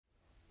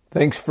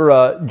Thanks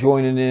for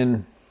joining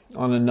in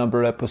on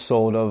another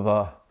episode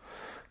of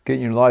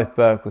Getting Your Life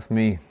Back with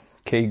me,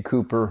 Cade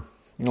Cooper.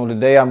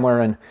 Today I'm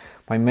wearing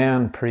my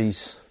man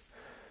prees.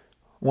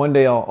 One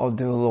day I'll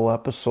do a little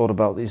episode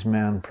about these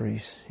man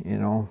prees.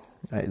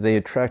 They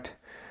attract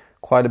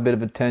quite a bit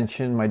of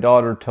attention. My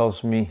daughter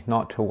tells me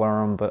not to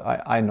wear them, but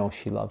I know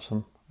she loves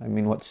them. I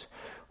mean,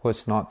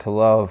 what's not to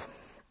love?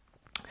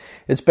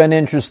 It's been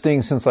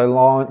interesting since I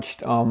launched.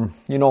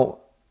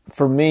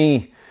 For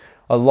me,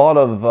 a lot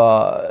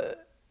of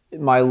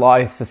my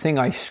life, the thing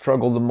I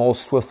struggled the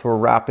most with were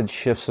rapid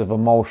shifts of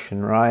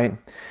emotion, right?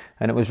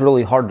 And it was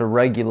really hard to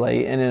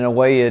regulate. And in a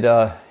way,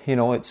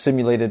 it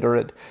simulated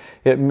or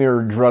it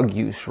mirrored drug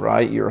use,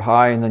 right? You're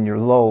high and then you're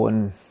low.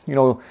 And,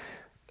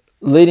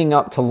 leading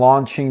up to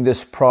launching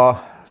this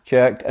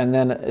project, and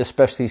then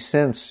especially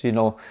since,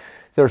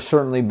 there's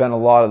certainly been a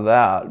lot of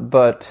that.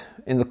 But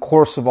in the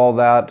course of all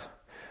that,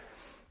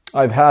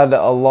 I've had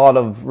a lot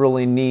of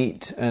really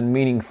neat and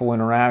meaningful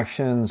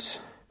interactions,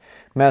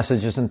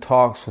 messages and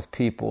talks with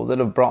people that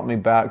have brought me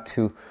back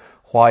to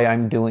why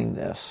I'm doing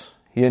this.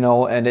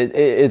 And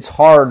it's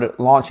hard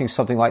launching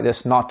something like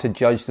this not to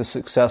judge the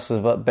success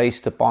of it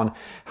based upon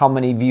how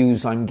many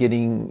views I'm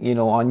getting,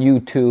 on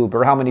YouTube,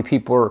 or how many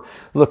people are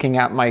looking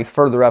at my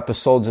further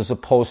episodes as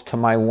opposed to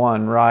my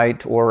one,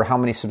 right? Or how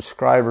many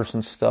subscribers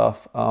and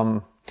stuff.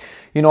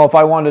 If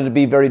I wanted to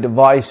be very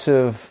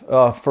divisive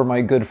for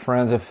my good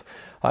friends, if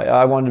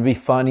I wanted to be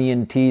funny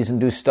and tease and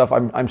do stuff,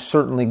 I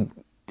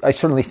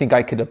certainly think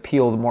I could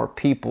appeal to more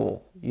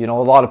people. A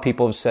lot of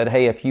people have said,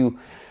 hey, if you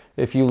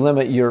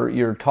limit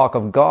your talk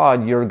of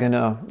God, you're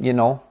gonna,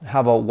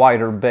 have a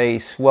wider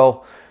base.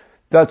 Well,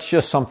 that's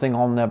just something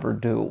I'll never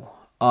do.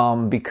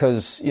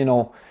 Because,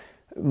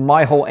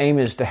 my whole aim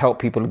is to help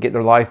people to get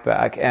their life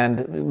back.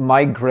 And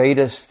my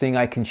greatest thing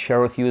I can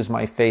share with you is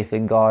my faith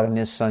in God and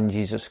His Son,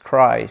 Jesus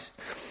Christ.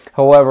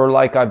 However,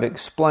 like I've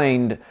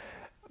explained,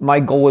 my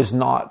goal is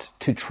not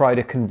to try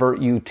to convert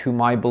you to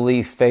my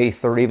belief,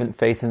 faith, or even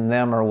faith in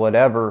them or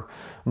whatever.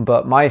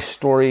 But my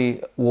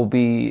story will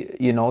be,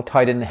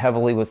 tied in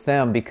heavily with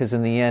them, because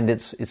in the end,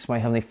 it's my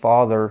Heavenly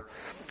Father,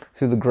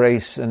 through the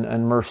grace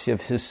and mercy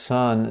of His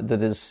Son,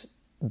 that has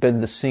been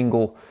the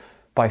single,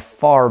 by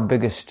far,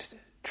 biggest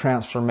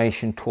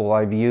transformation tool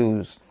I've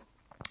used.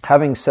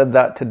 Having said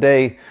that,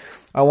 today,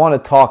 I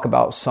want to talk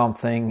about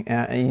something.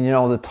 And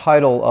the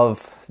title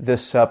of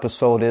this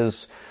episode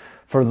is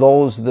For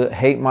Those That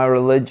Hate My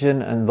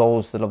Religion and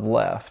Those That Have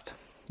Left.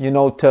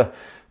 To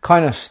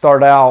kind of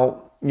start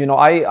out,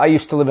 I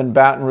used to live in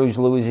Baton Rouge,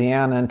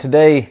 Louisiana, and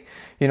today,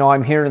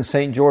 I'm here in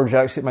St. George,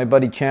 actually at my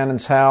buddy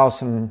Shannon's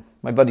house, and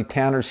my buddy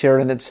Tanner's here,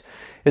 and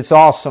it's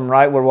awesome,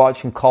 right? We're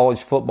watching college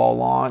football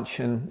launch,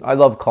 and I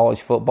love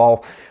college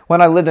football. When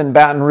I lived in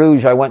Baton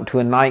Rouge, I went to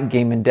a night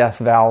game in Death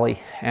Valley,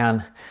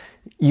 and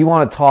you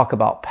want to talk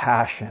about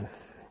passion.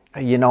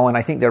 And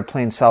I think they're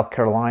playing South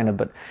Carolina,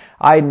 but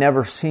I'd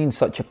never seen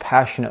such a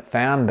passionate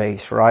fan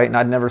base, right? And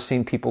I'd never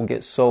seen people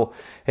get so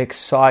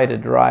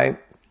excited, right?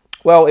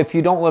 Well, if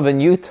you don't live in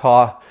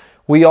Utah,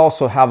 we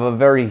also have a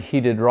very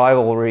heated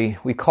rivalry.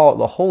 We call it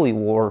the Holy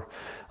War.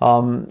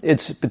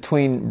 It's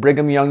between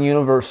Brigham Young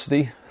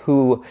University,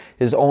 who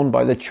is owned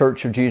by the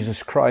Church of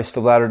Jesus Christ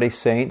of Latter-day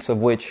Saints, of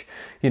which,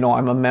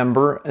 I'm a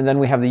member, and then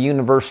we have the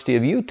University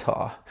of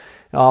Utah.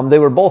 They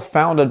were both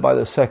founded by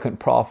the second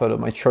prophet of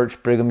my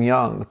church, Brigham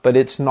Young, but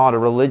it's not a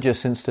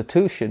religious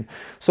institution.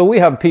 So we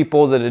have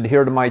people that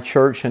adhere to my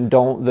church and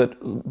don't, that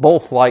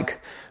both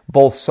like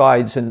both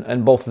sides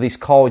and both of these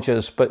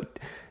colleges. But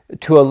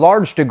to a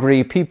large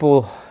degree,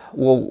 people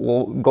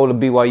will go to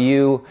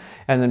BYU,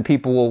 and then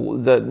people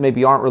that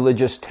maybe aren't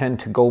religious tend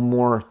to go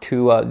more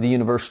to the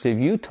University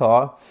of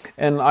Utah.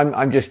 And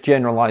I'm just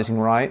generalizing,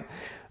 right?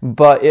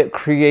 But it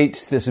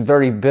creates this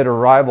very bitter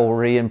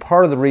rivalry, and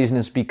part of the reason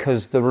is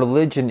because the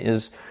religion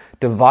is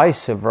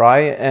divisive,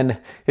 right? And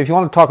if you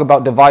want to talk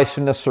about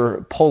divisiveness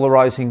or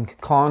polarizing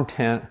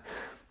content,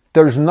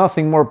 there's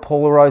nothing more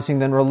polarizing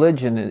than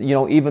religion,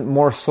 even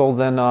more so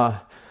than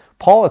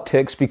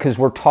politics, because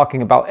we're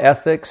talking about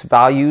ethics,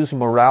 values,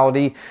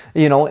 morality,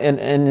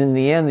 and in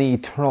the end, the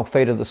eternal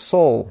fate of the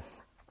soul.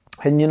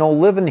 And,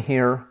 living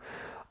here,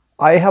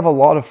 I have a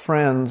lot of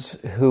friends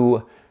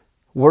who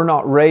were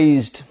not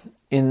raised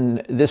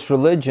in this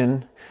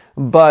religion,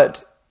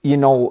 but,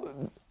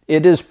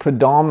 it is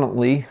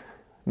predominantly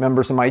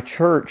members of my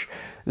church.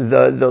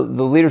 The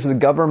leaders of the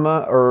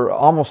government are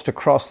almost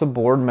across the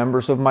board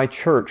members of my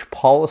church.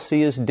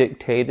 Policy is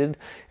dictated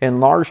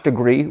in large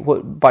degree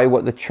by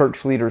what the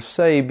church leaders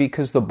say,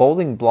 because the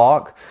voting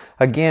bloc,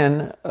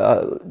 again,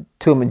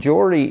 to a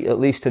majority at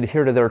least,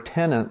 adhere to their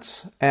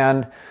tenets.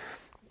 And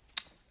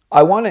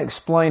I want to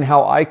explain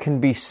how I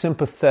can be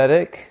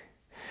sympathetic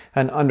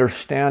and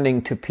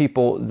understanding to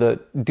people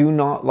that do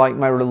not like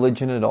my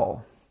religion at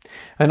all,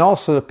 and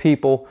also to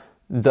people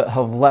that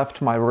have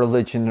left my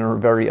religion and are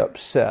very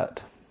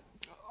upset.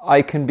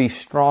 I can be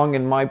strong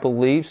in my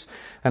beliefs,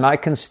 and I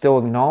can still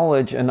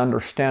acknowledge and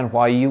understand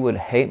why you would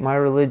hate my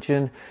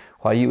religion,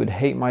 why you would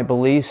hate my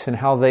beliefs and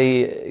how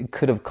they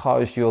could have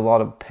caused you a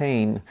lot of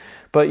pain.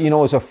 But,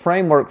 as a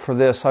framework for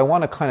this, I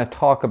want to kind of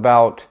talk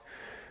about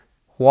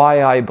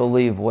why I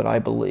believe what I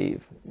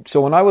believe.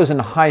 So when I was in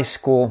high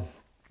school,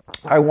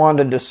 I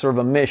wanted to serve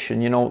a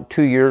mission,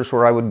 2 years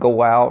where I would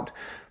go out.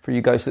 For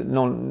you guys that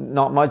know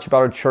not much about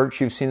our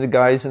church, you've seen the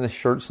guys in the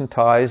shirts and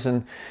ties,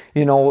 and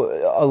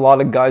a lot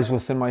of guys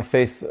within my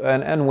faith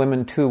and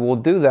women too will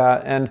do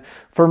that. And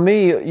for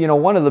me,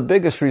 one of the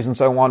biggest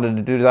reasons I wanted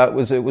to do that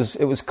was it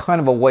was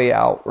kind of a way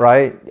out,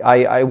 right?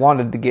 I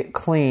wanted to get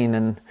clean,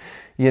 and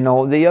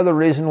the other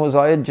reason was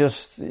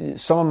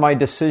some of my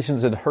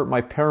decisions had hurt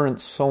my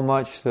parents so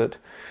much that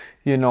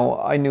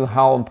I knew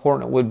how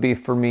important it would be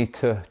for me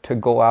to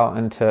go out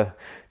and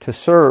to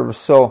serve.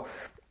 So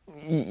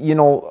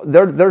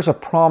there's a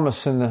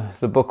promise in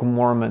the Book of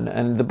Mormon,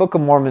 and the Book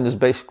of Mormon is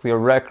basically a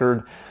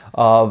record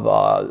of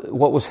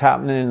what was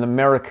happening in the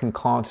American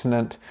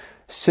continent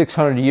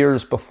 600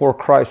 years before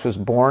Christ was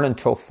born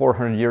until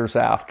 400 years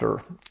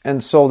after.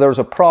 And so there's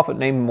a prophet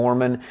named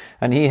Mormon,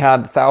 and he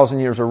had 1,000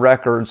 years of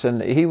records,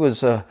 and he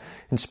was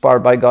inspired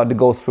by God to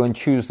go through and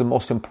choose the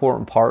most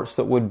important parts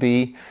that would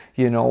be,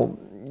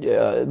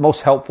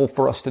 most helpful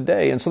for us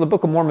today. And so the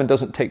Book of Mormon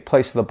doesn't take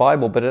place in the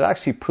Bible, but it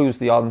actually proves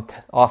the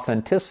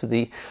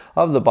authenticity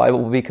of the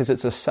Bible because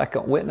it's a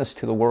second witness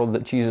to the world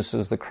that Jesus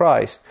is the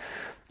Christ.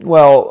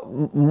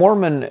 Well,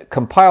 Mormon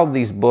compiled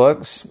these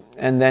books,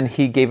 and then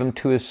he gave them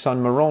to his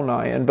son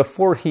Moroni. And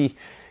before he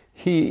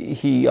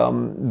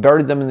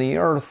buried them in the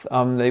earth,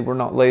 they were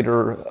not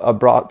later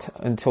brought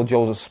until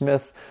Joseph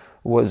Smith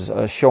was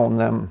shown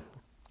them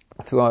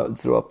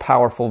through a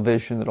powerful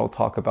vision that I'll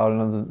talk about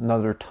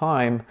another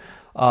time.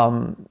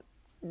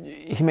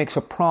 He makes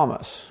a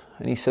promise,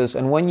 and he says,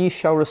 "And when ye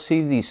shall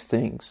receive these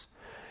things,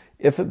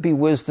 if it be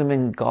wisdom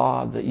in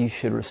God that ye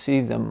should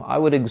receive them, I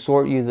would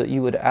exhort you that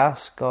you would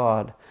ask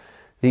God,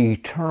 the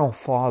eternal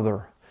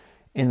Father,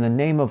 in the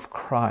name of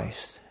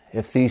Christ,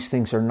 if these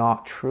things are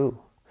not true.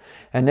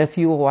 And if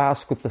you will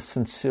ask with a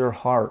sincere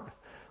heart,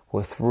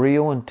 with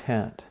real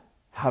intent,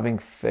 having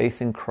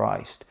faith in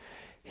Christ,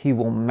 he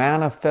will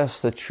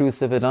manifest the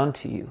truth of it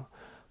unto you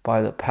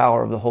by the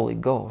power of the Holy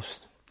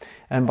Ghost.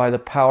 And by the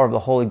power of the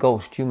Holy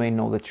Ghost, you may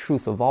know the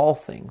truth of all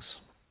things."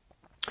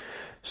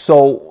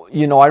 So,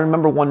 I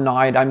remember one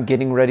night I'm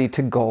getting ready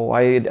to go.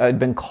 I'd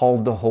been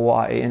called to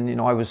Hawaii, and,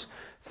 I was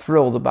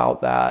thrilled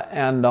about that.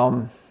 And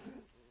I'm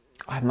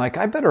like,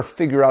 I better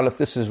figure out if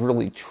this is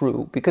really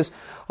true, because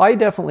I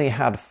definitely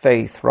had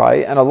faith,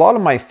 right? And a lot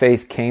of my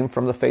faith came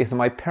from the faith of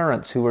my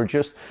parents, who were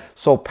just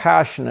so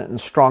passionate and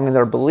strong in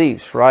their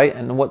beliefs, right?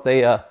 And what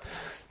they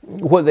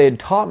had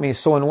taught me.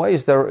 So in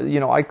ways there,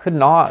 I could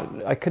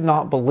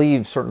not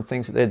believe certain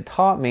things that they had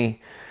taught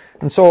me.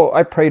 And so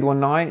I prayed one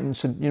night and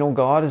said,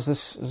 God, is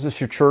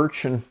this your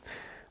church? And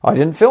I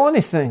didn't feel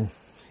anything,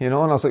 and I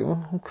was like,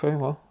 okay,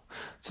 well,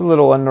 it's a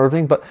little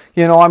unnerving, but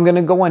I'm going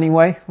to go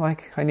anyway.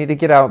 Like, I need to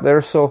get out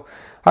there. So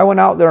I went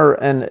out there,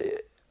 and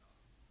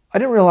I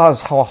didn't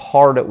realize how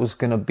hard it was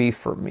going to be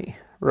for me,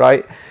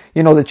 right?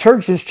 The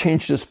church has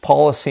changed its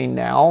policy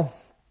now,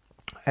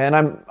 and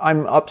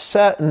I'm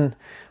upset and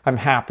I'm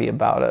happy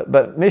about it.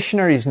 But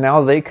missionaries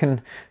now, they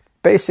can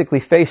basically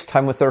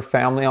FaceTime with their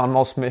family on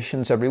most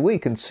missions every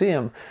week and see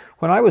them.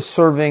 When I was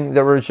serving,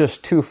 there were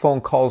just 2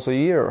 phone calls a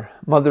year,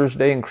 Mother's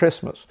Day and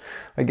Christmas.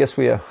 I guess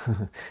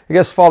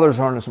fathers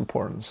aren't as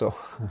important. So,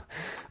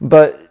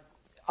 but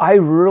I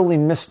really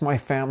missed my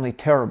family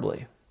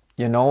terribly,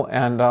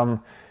 and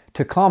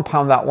to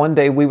compound that, one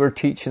day we were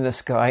teaching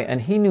this guy,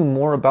 and he knew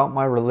more about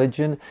my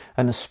religion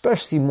and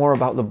especially more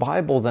about the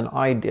Bible than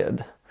I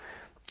did.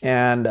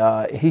 And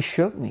he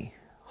shook me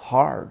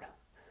hard.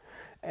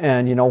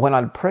 And, when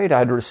I'd prayed,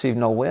 I'd received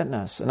no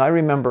witness. And I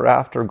remember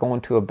after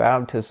going to a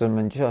baptism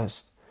and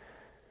just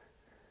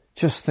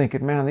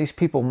thinking, man, these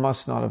people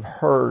must not have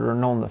heard or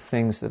known the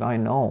things that I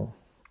know.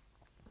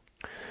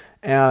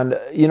 And,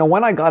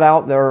 when I got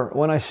out there,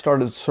 when I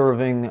started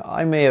serving,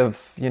 I may have,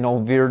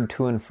 veered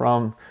to and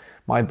from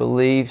my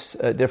beliefs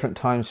at different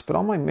times, but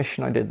on my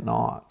mission, I did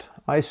not.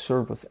 I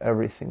served with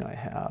everything I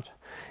had.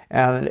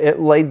 And it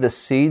laid the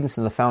seeds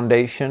and the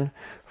foundation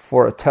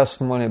for a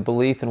testimony of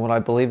belief in what I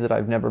believe that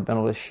I've never been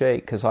able to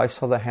shake, because I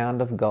saw the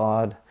hand of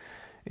God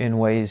in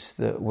ways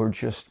that were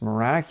just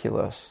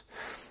miraculous.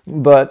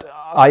 But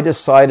I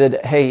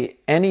decided, hey,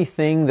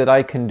 anything that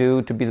I can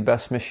do to be the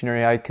best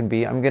missionary I can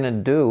be, I'm going to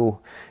do.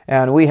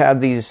 And we had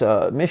these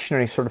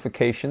missionary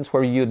certifications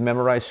where you'd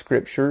memorize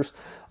scriptures.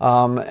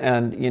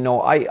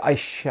 I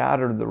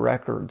shattered the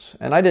records.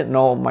 And I didn't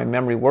know my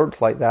memory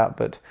worked like that,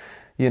 but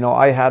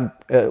I had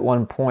at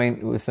one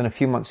point, within a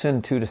few months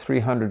in, 200 to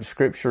 300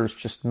 scriptures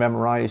just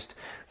memorized,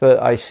 that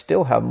I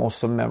still have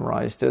most of them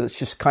memorized. It's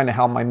just kind of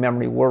how my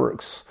memory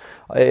works.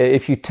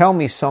 If you tell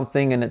me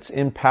something and it's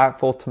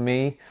impactful to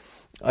me,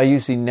 I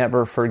usually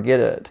never forget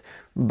it.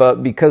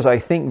 But because I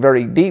think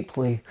very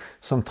deeply,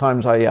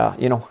 sometimes I,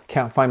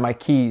 can't find my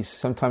keys.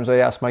 Sometimes I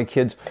ask my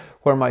kids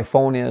where my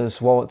phone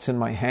is while it's in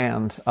my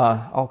hand.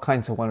 All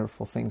kinds of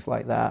wonderful things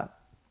like that.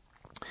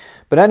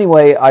 But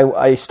anyway,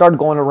 I started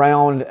going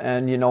around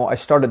and, I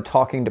started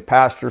talking to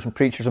pastors and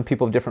preachers and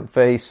people of different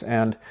faiths,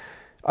 and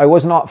I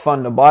was not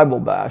fun to Bible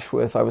bash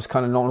with. I was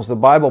kind of known as the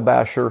Bible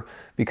basher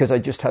because I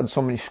just had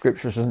so many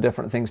scriptures and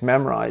different things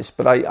memorized.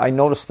 But I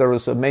noticed there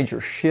was a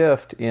major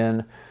shift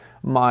in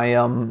my,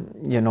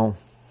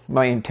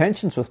 my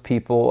intentions with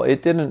people.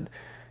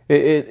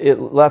 It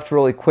left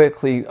really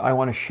quickly. I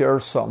want to share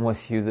something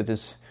with you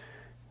that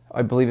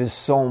I believe is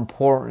so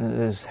important. It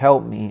has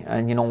helped me,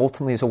 and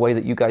ultimately is a way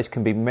that you guys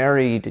can be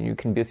married and you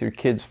can be with your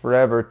kids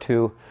forever.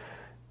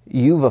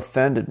 You've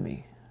offended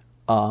me.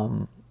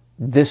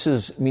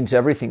 This means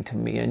everything to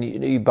me, and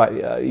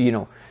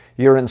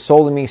you're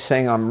insulting me,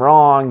 saying I'm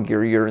wrong.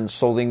 You're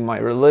insulting my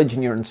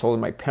religion. You're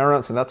insulting my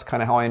parents, and that's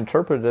kind of how I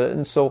interpreted it.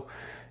 And so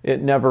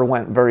it never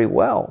went very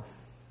well.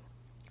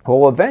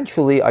 Well,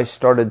 eventually I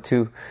started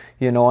to,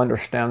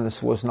 understand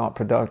this was not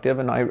productive,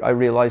 and I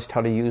realized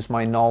how to use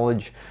my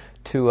knowledge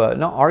to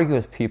not argue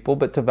with people,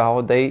 but to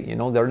validate,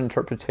 their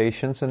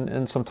interpretations,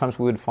 and sometimes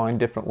we would find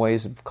different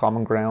ways of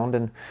common ground,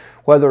 and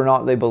whether or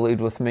not they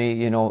believed with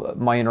me,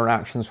 my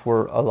interactions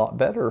were a lot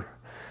better.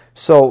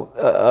 So,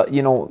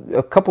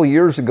 a couple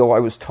years ago, I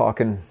was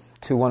talking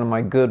to one of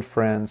my good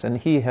friends, and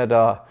he had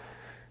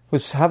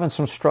was having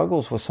some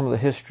struggles with some of the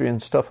history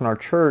and stuff in our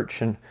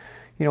church, and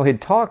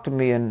he'd talked to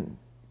me, and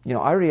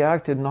I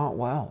reacted not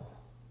well.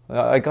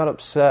 I got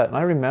upset, and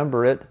I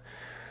remember it.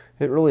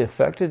 It really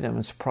affected him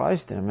and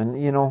surprised him.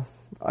 And,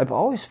 I've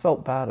always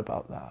felt bad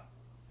about that.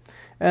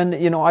 And,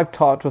 I've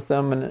talked with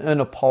them and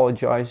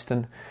apologized,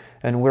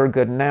 and we're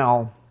good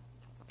now.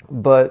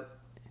 But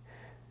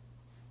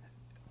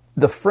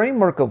the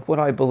framework of what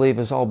I believe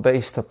is all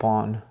based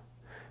upon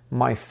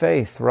my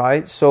faith,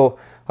 right? So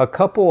a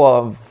couple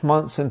of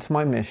months into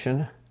my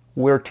mission,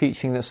 we're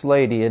teaching this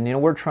lady,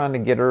 and, we're trying to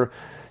get her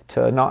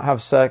to not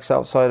have sex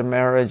outside of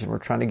marriage, and we're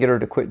trying to get her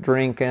to quit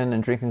drinking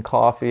and drinking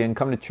coffee and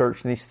come to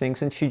church and these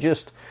things, and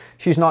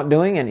she's not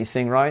doing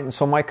anything, right? And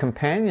so my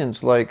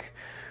companion's like,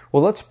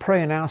 well, let's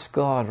pray and ask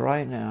God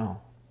right now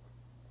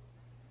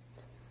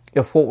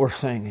if what we're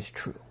saying is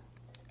true.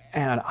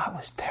 And I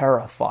was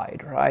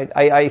terrified, right?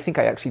 I think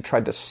I actually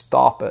tried to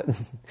stop it,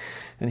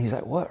 and he's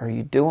like, what are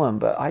you doing?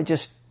 But I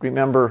just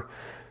remember,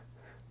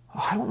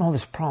 I don't know if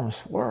this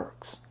promise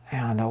works,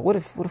 and what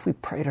if we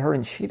pray to her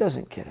and she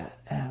doesn't get it?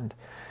 And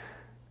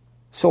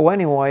so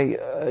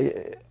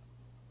anyway,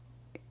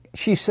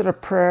 she said a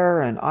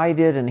prayer, and I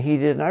did, and he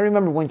did. And I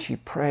remember when she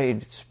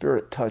prayed,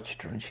 Spirit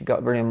touched her, and she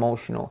got very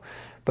emotional.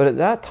 But at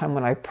that time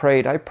when I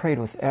prayed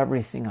with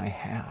everything I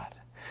had.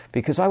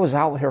 Because I was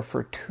out here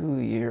for 2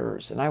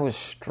 years, and I was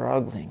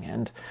struggling,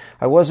 and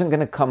I wasn't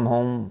going to come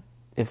home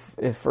if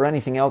for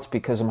anything else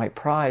because of my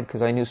pride,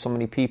 because I knew so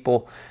many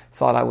people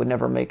thought I would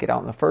never make it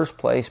out in the first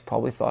place,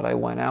 probably thought I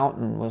went out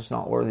and was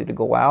not worthy to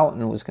go out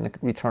and was going to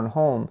return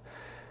home.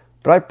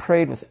 But I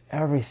prayed with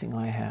everything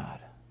I had.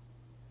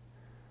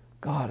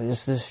 God,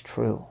 is this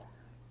true?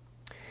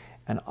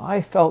 And I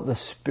felt the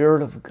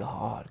Spirit of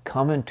God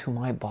come into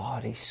my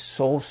body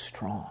so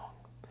strong.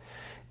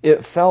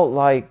 It felt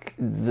like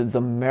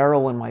the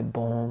marrow in my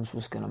bones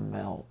was going to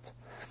melt.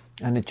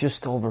 And it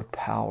just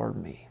overpowered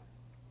me.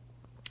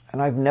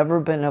 And I've never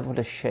been able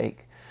to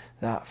shake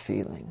that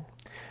feeling.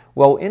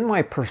 Well, in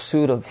my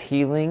pursuit of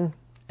healing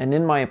and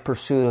in my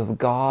pursuit of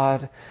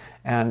God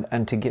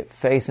and to get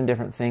faith in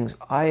different things,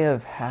 I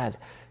have had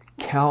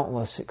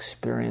countless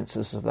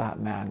experiences of that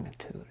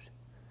magnitude.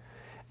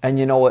 And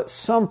at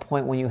some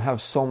point when you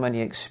have so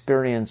many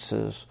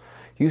experiences,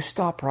 you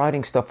stop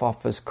writing stuff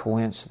off as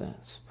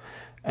coincidence.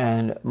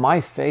 And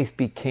my faith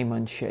became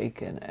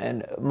unshaken.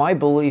 And my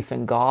belief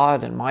in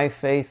God and my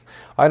faith,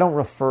 I don't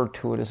refer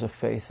to it as a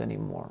faith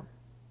anymore.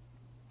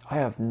 I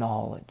have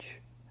knowledge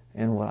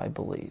in what I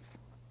believe.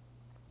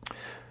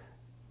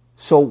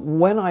 So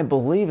when I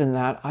believe in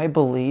that, I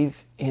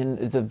believe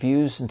in the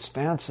views and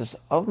stances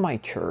of my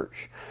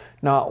church.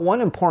 Now,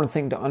 one important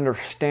thing to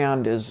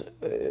understand is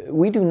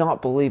we do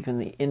not believe in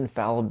the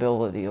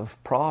infallibility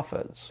of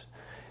prophets.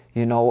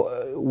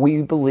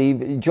 We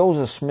believe,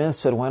 Joseph Smith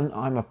said, when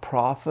I'm a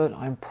prophet,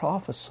 I'm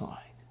prophesying.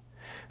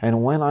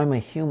 And when I'm a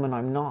human,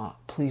 I'm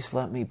not. Please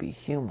let me be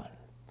human.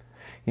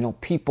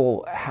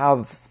 People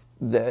have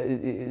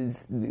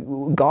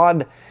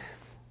God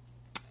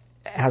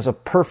has a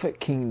perfect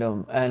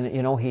kingdom, and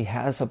he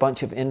has a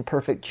bunch of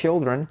imperfect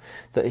children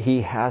that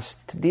he has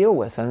to deal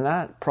with, and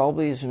that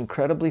probably is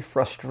incredibly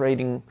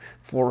frustrating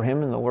for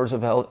him, in the words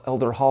of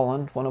Elder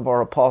Holland, one of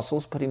our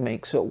apostles, but he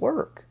makes it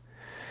work.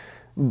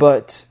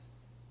 But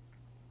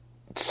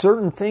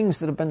certain things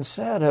that have been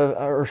said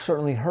are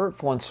certainly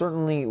hurtful, and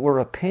certainly were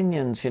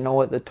opinions,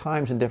 at the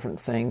times, and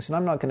different things. And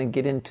I'm not going to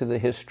get into the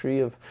history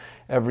of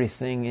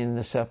everything in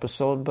this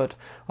episode, but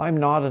I'm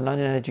not an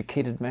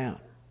uneducated man,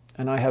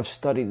 and I have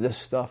studied this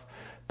stuff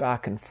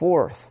back and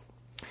forth.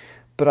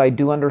 But I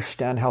do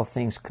understand how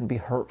things can be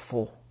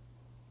hurtful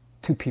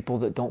to people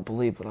that don't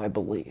believe what I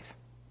believe.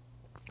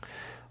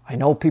 I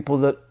know people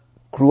that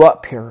grew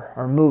up here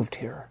or moved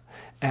here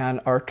and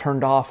are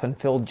turned off and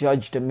feel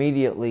judged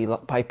immediately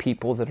by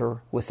people that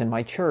are within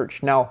my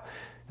church. Now,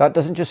 That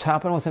doesn't just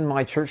happen within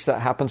my church,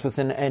 that happens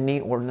within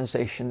any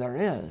organization there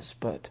is.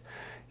 But,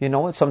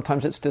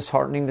 sometimes it's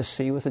disheartening to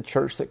see with a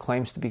church that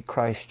claims to be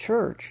Christ's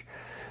church.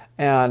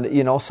 And,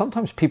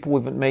 sometimes people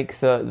would make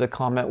the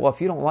comment, well,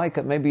 if you don't like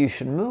it, maybe you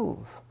should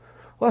move.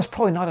 Well, that's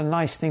probably not a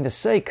nice thing to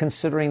say,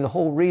 considering the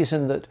whole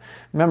reason that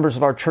members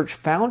of our church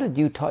founded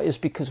Utah is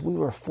because we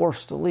were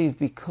forced to leave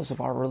because of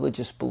our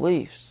religious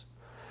beliefs.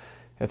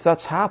 If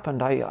that's happened,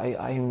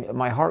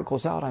 my heart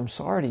goes out. I'm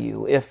sorry to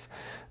you. If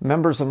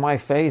members of my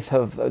faith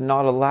have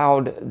not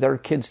allowed their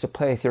kids to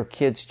play with your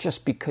kids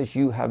just because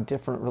you have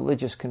different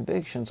religious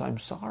convictions, I'm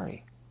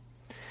sorry.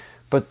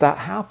 But that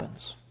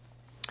happens.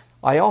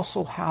 I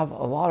also have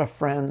a lot of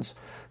friends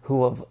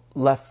who have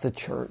left the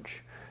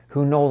church,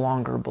 who no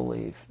longer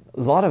believe.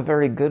 A lot of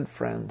very good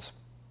friends.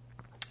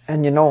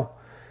 And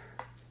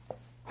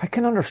I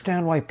can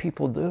understand why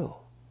people do.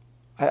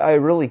 I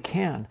really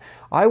can.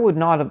 I would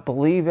not have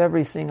believed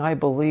everything I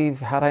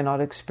believe had I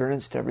not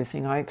experienced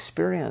everything I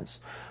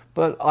experienced.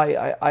 But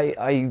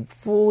I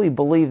fully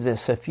believe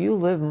this. If you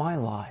live my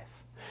life,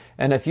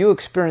 and if you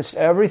experienced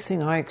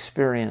everything I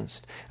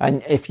experienced,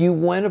 and if you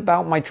went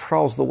about my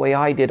trials the way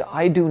I did,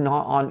 I do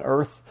not on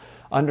earth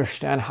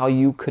understand how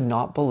you could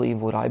not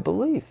believe what I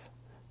believe.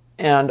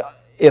 And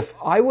if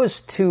I was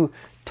to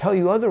tell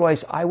you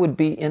otherwise, I would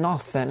be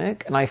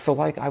inauthentic, and I feel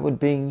like I would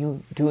be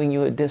doing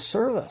you a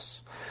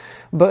disservice.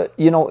 But,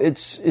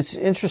 it's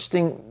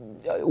interesting.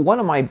 One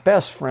of my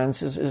best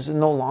friends is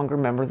no longer a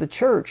member of the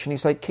church. And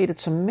he's like, Kate,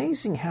 it's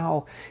amazing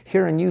how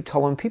here in Utah,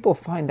 when people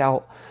find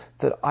out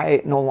that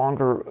I no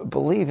longer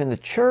believe in the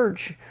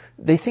church,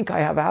 they think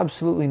I have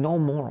absolutely no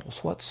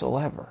morals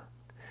whatsoever.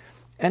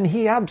 And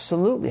he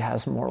absolutely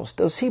has morals.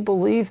 Does he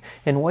believe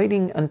in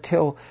waiting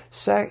until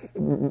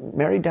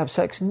married to have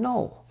sex?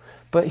 No.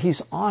 But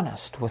he's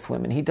honest with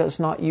women. He does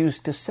not use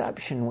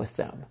deception with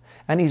them.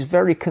 And he's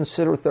very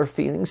considerate of their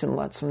feelings and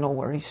lets them know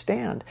where he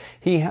stands.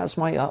 He has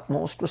my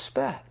utmost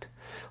respect.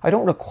 I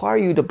don't require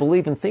you to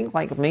believe and think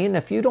like me. And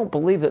if you don't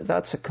believe that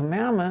that's a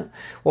commandment,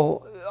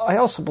 well, I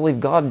also believe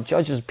God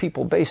judges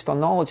people based on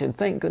knowledge. And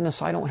thank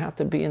goodness I don't have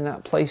to be in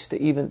that place to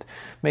even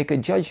make a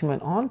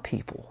judgment on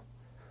people.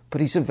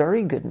 But he's a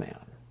very good man.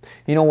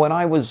 When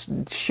I was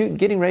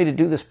getting ready to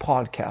do this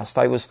podcast,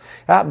 I was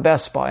at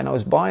Best Buy and I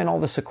was buying all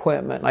this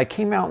equipment. And I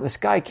came out and this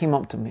guy came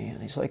up to me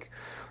and he's like,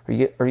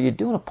 are you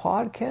doing a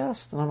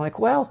podcast? And I'm like,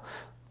 well,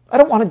 I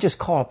don't want to just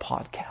call it a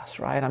podcast,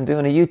 right? I'm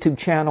doing a YouTube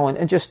channel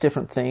and just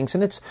different things.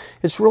 And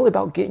it's really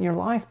about getting your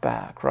life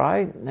back,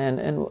 right?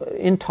 And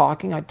in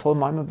talking, I told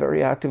him I'm a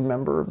very active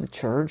member of the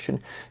church. And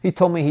he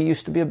told me he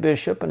used to be a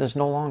bishop and is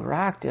no longer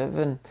active.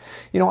 And,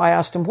 I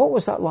asked him, what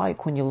was that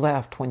like when you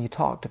left, when you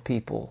talked to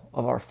people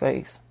of our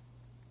faith?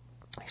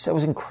 He said it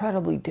was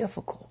incredibly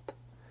difficult.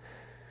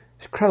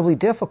 It's incredibly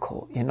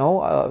difficult. A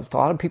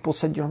lot of people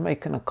said you're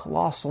making a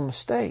colossal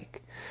mistake.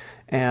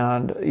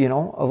 And,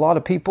 a lot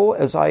of people,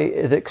 as I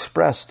had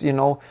expressed,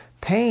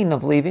 pain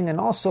of leaving and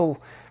also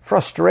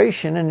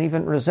frustration and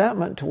even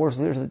resentment towards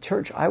leaders of the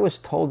church, I was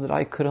told that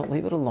I couldn't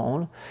leave it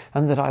alone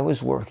and that I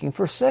was working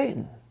for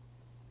Satan.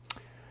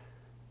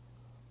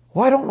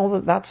 Well, I don't know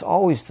that that's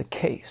always the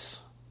case.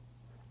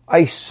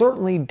 I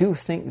certainly do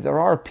think there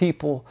are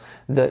people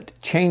that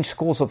change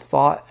schools of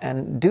thought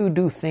and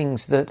do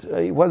things that,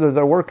 whether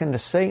they're working to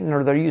Satan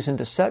or they're using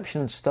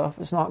deception and stuff,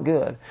 is not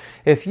good.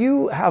 If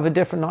you have a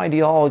different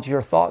ideology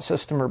or thought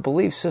system or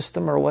belief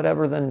system or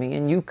whatever than me,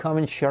 and you come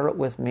and share it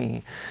with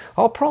me,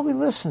 I'll probably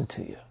listen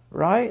to you,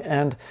 right?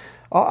 And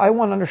I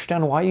want to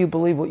understand why you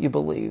believe what you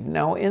believe.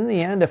 Now, in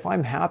the end, if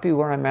I'm happy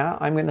where I'm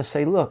at, I'm going to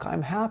say, look,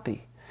 I'm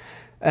happy.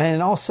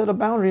 And I'll set a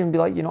boundary and be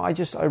like,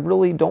 I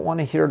really don't want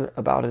to hear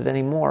about it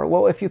anymore.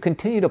 Well, if you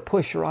continue to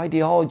push your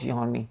ideology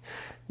on me,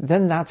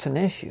 then that's an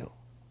issue.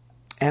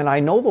 And I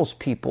know those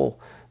people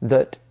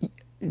that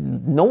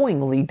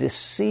knowingly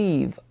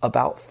deceive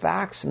about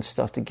facts and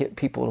stuff to get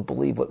people to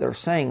believe what they're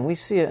saying. We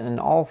see it in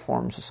all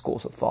forms of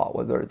schools of thought,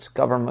 whether it's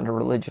government or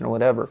religion or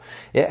whatever.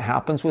 It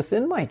happens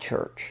within my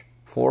church.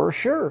 For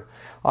sure.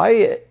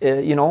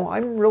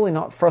 I'm really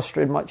not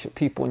frustrated much at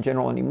people in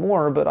general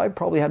anymore, but I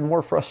probably had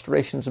more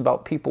frustrations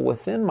about people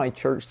within my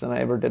church than I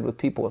ever did with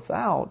people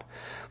without.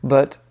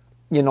 But,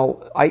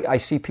 I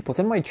see people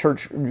within my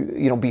church,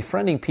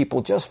 befriending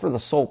people just for the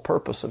sole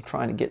purpose of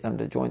trying to get them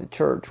to join the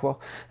church. Well,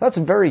 that's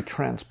very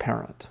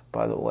transparent,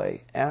 by the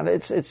way. And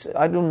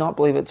I do not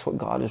believe it's what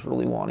God is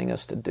really wanting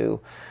us to do.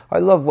 I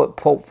love what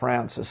Pope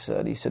Francis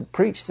said. He said,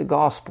 preach the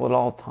gospel at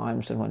all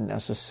times and when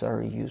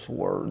necessary, use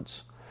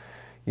words.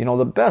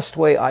 The best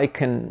way I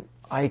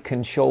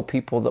can show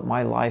people that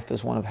my life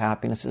is one of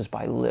happiness is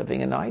by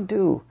living, and I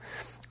do.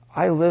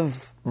 I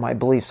live my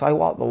beliefs. I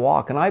walk the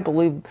walk, and I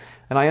believe,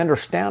 and I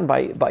understand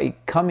by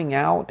coming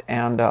out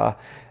and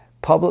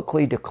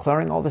publicly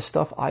declaring all this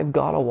stuff, I've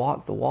got to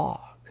walk the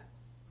walk,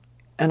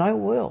 and I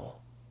will.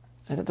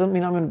 And it doesn't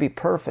mean I'm going to be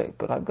perfect,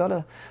 but I've got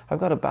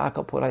to back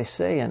up what I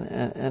say,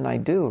 and I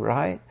do,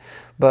 right?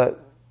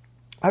 But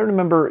I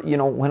remember,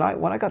 when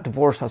I got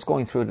divorced, I was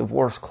going through a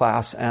divorce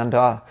class, and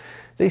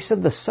they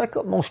said the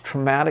second most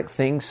traumatic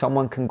thing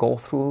someone can go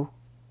through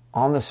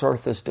on this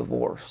earth is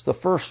divorce. The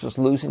first is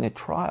losing a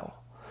child.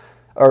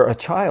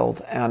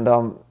 And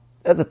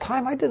at the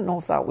time, I didn't know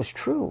if that was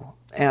true.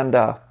 And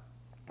I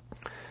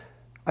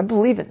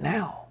believe it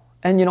now.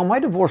 And, my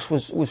divorce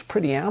was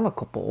pretty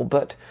amicable,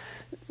 but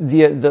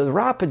the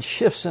rapid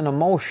shifts in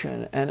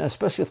emotion, and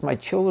especially with my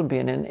children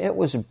being in, it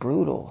was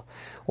brutal.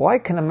 Well, I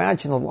can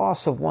imagine the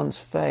loss of one's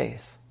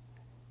faith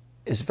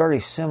is very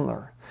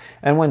similar.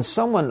 And when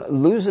someone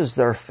loses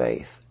their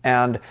faith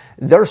and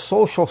their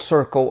social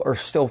circle are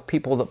still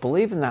people that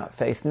believe in that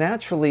faith,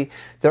 naturally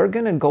they're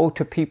going to go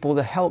to people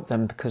to help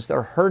them because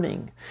they're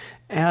hurting.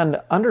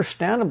 And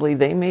understandably,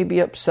 they may be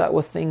upset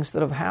with things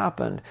that have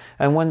happened.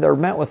 And when they're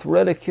met with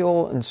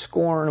ridicule and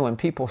scorn, when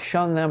people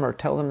shun them or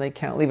tell them they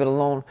can't leave it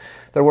alone,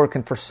 they're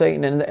working for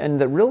Satan.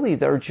 And really,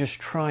 they're just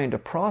trying to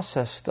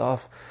process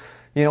stuff.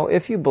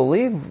 If you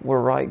believe we're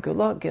right, good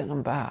luck getting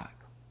them back.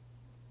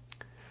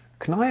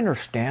 Can I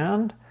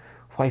understand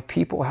why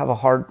people have a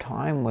hard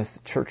time with the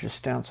church's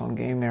stance on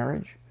gay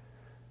marriage?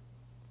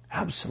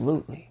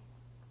 Absolutely.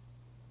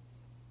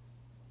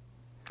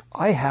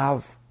 I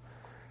have,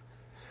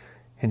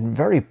 in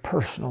very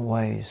personal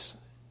ways,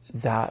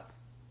 that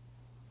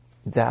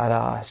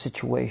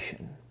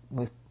situation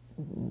with,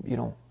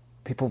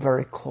 people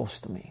very close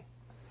to me.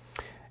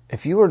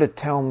 If you were to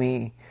tell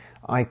me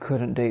I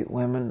couldn't date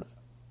women,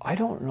 I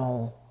don't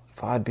know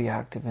if I'd be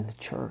active in the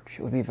church.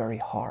 It would be very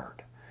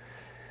hard.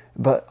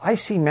 But I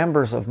see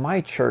members of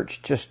my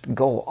church just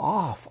go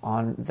off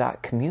on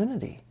that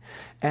community.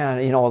 And,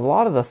 a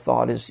lot of the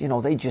thought is,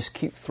 they just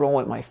keep throwing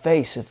it in my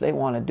face. If they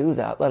want to do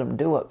that, let them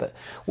do it. But,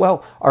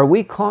 well, are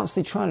we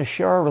constantly trying to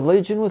share our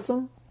religion with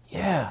them?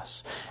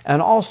 Yes.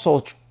 And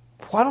also,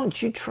 why don't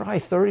you try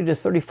 30 to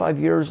 35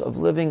 years of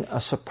living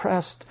a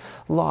suppressed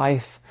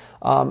life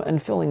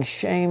and feeling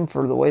shame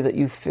for the way that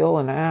you feel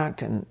and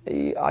act? And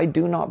I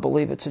do not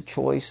believe it's a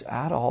choice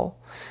at all.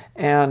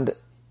 And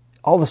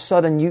all of a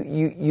sudden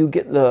you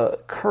get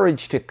the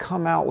courage to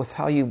come out with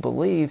how you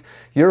believe,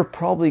 you're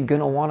probably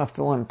going to want to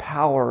feel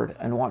empowered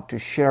and want to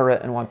share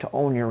it and want to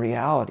own your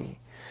reality.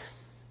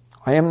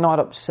 I am not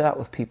upset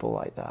with people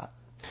like that.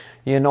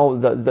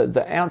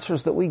 The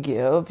answers that we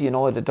give,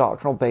 at a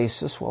doctrinal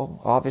basis, well,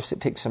 obviously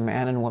it takes a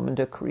man and woman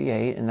to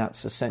create, and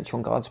that's essential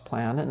in God's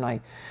plan.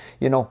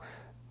 And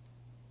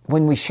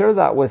when we share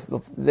that with,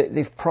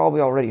 they've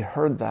probably already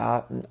heard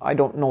that, and I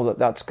don't know that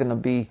that's going to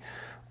be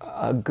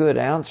a good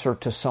answer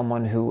to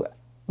someone who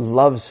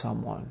loves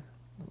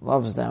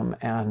them,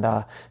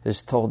 and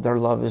is told their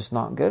love is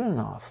not good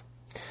enough.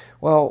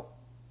 Well,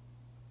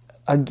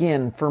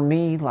 again, for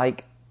me,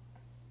 like,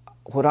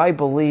 what I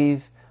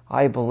believe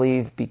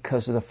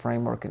because of the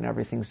framework and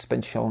everything that's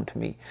been shown to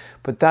me.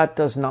 But that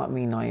does not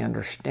mean I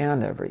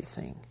understand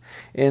everything.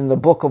 In the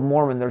Book of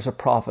Mormon, there's a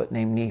prophet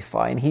named Nephi,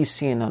 and he's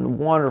seeing a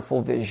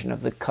wonderful vision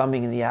of the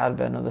coming and the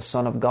advent of the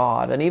Son of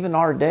God, and even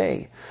our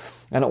day.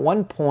 And at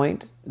one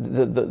point,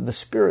 the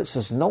Spirit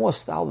says,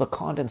 "Knowest thou the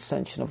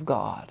condescension of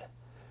God?"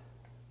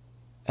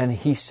 And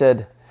he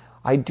said,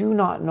 "I do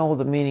not know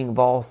the meaning of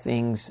all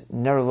things,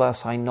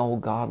 nevertheless I know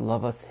God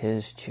loveth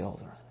his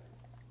children."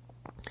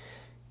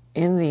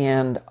 In the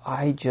end,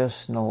 I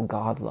just know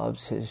God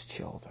loves his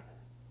children.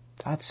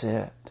 That's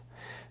it.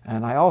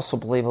 And I also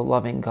believe a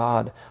loving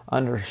God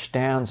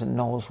understands and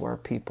knows where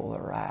people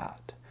are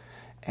at.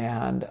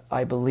 And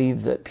I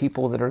believe that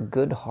people that are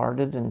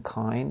good-hearted and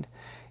kind,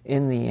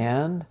 in the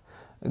end,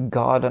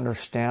 God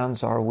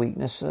understands our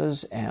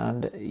weaknesses,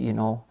 and,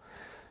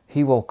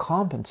 he will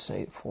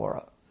compensate for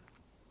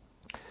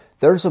it.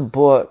 There's a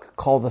book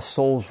called The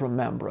Soul's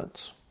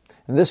Remembrance.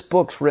 And this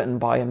book's written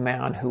by a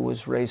man who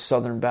was raised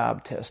Southern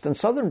Baptist. And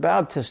Southern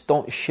Baptists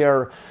don't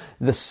share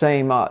the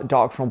same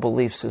doctrinal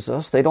beliefs as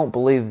us. They don't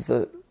believe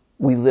that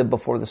we live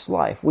before this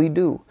life. We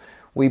do.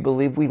 We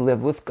believe we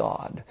live with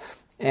God.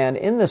 And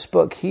in this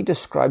book, he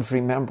describes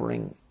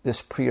remembering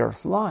this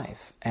pre-earth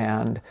life.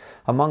 And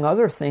among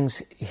other things,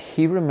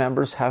 he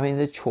remembers having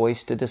the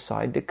choice to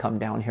decide to come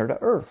down here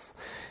to earth.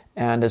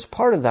 And as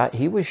part of that,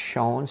 he was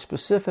shown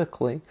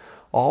specifically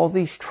all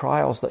these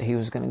trials that he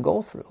was going to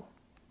go through.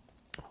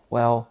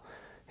 Well,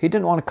 he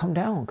didn't want to come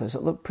down because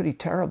it looked pretty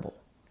terrible.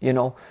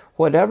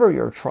 Whatever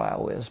your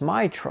trial is,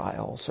 my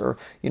trials, or,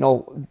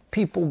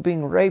 people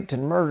being raped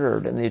and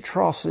murdered, and the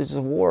atrocities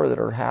of war that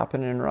are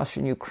happening in Russia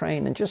and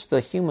Ukraine, and just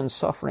the human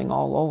suffering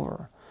all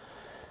over.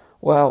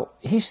 Well,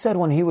 he said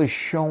when he was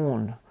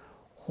shown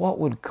what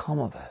would come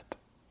of it,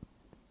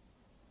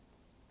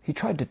 he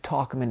tried to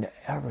talk him into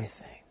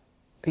everything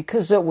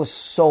because it was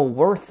so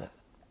worth it.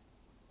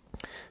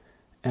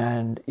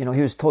 And, he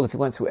was told if he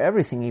went through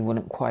everything, he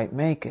wouldn't quite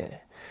make it.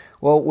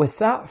 Well, with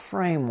that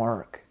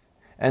framework,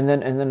 and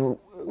then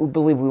we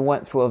believe we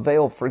went through a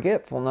veil of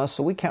forgetfulness,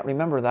 so we can't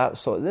remember that.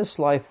 So this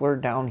life, we're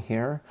down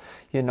here,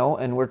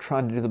 and we're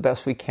trying to do the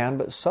best we can,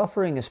 but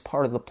suffering is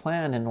part of the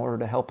plan in order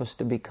to help us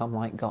to become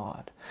like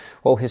God.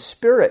 Well, his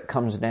Spirit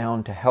comes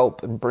down to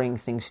help and bring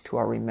things to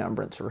our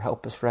remembrance or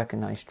help us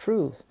recognize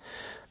truth.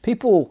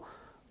 People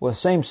with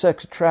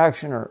same-sex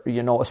attraction, or,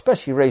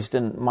 especially raised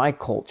in my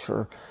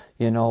culture,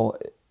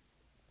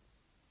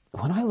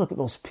 when I look at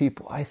those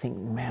people, I think,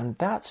 man,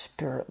 that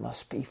spirit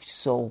must be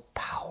so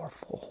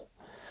powerful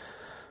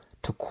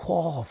to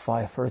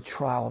qualify for a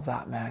trial of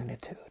that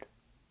magnitude.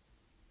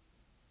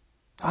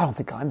 I don't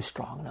think I'm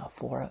strong enough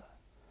for it.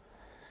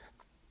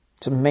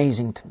 It's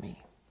amazing to me.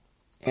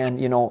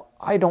 And,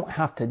 I don't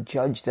have to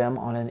judge them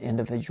on an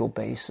individual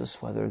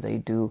basis, whether they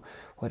do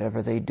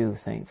whatever they do,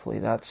 thankfully.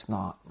 That's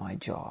not my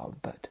job.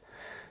 But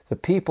the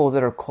people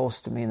that are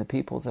close to me and the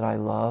people that I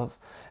love,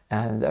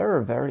 and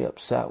they're very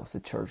upset with the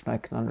church, and I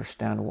can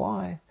understand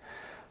why.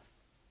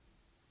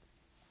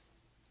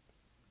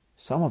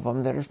 Some of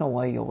them, there's no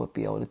way you'll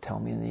be able to tell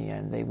me in the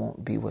end they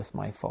won't be with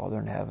my Father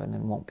in heaven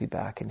and won't be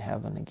back in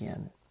heaven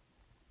again.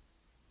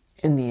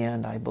 In the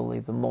end, I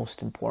believe the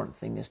most important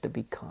thing is to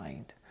be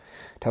kind,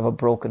 to have a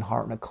broken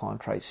heart and a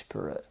contrite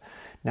spirit.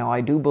 Now,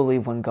 I do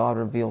believe when God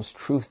reveals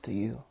truth to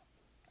you,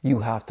 you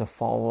have to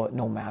follow it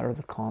no matter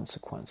the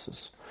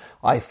consequences.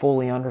 I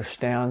fully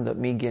understand that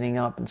me getting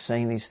up and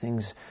saying these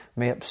things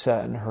may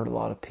upset and hurt a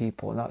lot of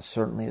people, and that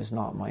certainly is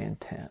not my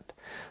intent.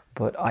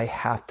 But I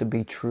have to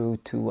be true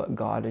to what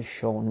God has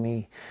shown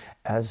me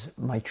as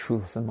my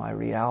truth and my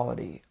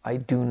reality. I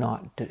do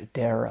not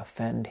dare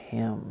offend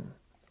Him,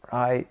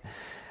 right?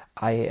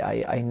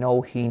 I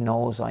know He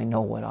knows, I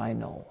know what I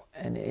know.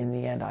 And in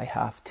the end, I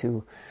have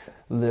to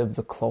live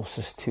the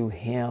closest to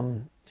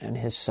Him and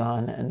His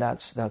Son, and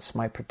that's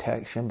my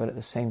protection. But at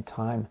the same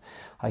time,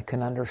 I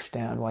can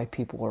understand why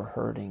people are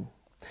hurting.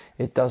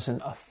 It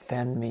doesn't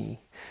offend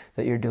me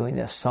that you're doing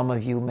this. Some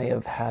of you may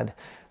have had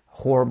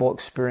horrible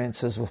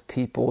experiences with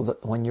people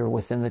that when you're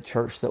within the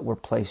church that were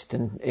placed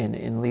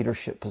in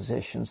leadership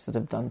positions that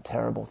have done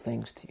terrible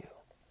things to you.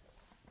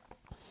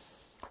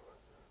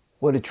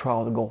 What a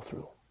trial to go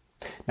through.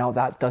 Now,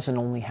 that doesn't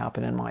only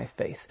happen in my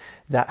faith.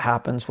 That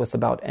happens with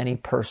about any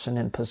person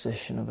in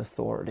position of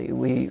authority.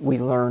 We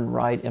learn,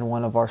 right, in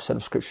one of our set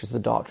of scriptures, the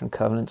Doctrine and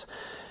Covenants,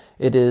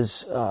 it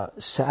is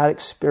sad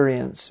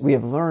experience. We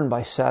have learned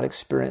by sad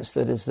experience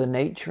that is the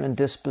nature and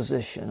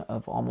disposition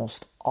of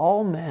almost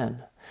all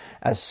men.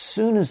 As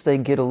soon as they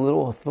get a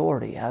little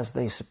authority, as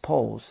they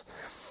suppose,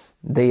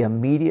 they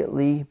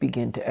immediately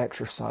begin to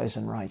exercise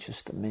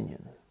unrighteous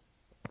dominion.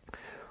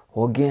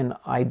 Well, again,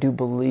 I do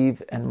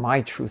believe, and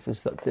my truth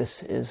is that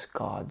this is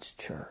God's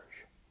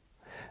church.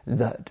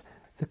 That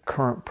the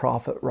current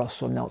prophet,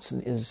 Russell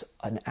Nelson, is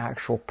an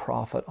actual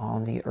prophet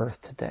on the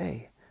earth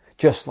today.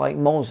 Just like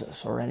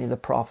Moses or any of the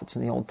prophets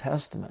in the Old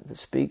Testament that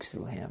speaks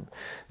through him.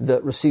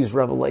 That receives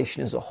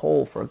revelation as a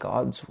whole for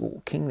God's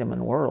kingdom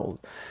and world.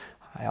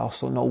 I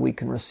also know we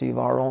can receive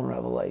our own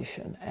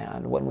revelation.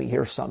 And when we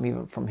hear something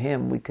even from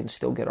him, we can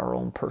still get our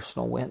own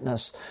personal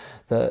witness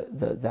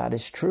that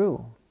is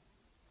true.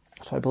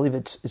 So I believe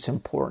it's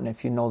important,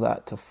 if you know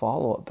that, to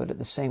follow it. But at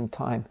the same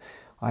time,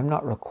 I'm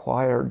not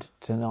required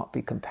to not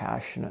be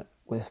compassionate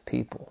with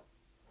people.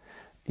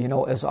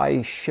 As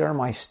I share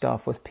my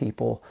stuff with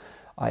people,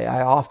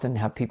 I often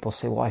have people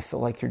say, well, I feel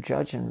like you're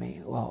judging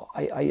me. Well,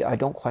 I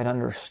don't quite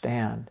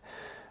understand.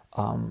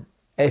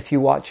 If you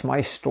watch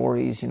my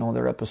stories,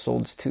 they're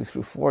episodes 2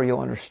 through 4,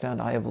 you'll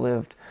understand I have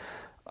lived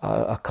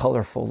a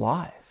colorful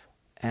life.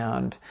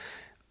 And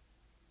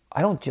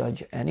I don't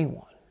judge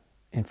anyone.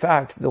 In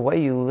fact, the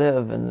way you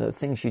live and the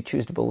things you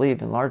choose to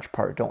believe in large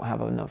part don't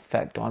have an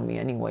effect on me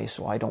anyway,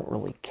 so I don't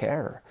really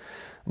care.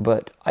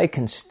 But I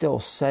can still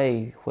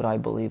say what I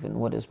believe in,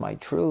 what is my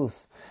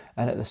truth,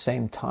 and at the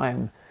same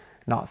time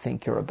not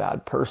think you're a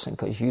bad person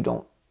because you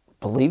don't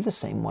believe the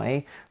same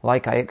way.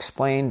 Like I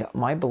explained,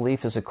 my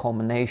belief is a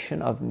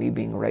culmination of me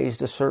being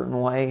raised a certain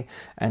way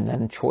and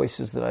then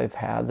choices that I've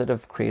had that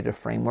have created a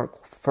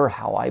framework for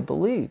how I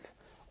believe.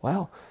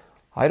 Well,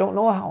 I don't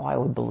know how I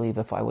would believe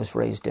if I was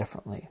raised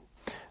differently.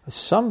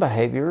 Some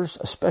behaviors,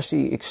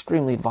 especially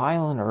extremely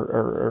violent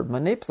or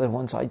manipulative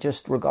ones, I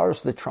just, regardless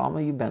of the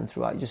trauma you've been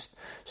through, I just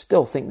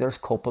still think there's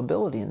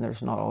culpability, and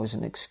there's not always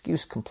an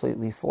excuse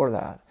completely for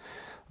that.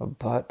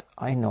 But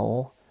I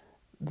know,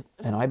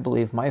 and I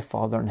believe my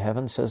Father in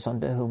heaven says,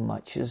 unto whom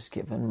much is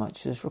given,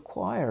 much is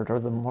required. Or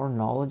the more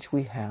knowledge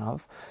we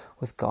have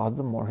with God,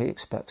 the more He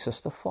expects us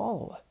to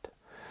follow it.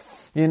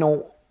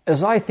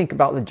 As I think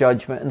about the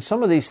judgment, and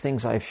some of these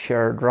things I've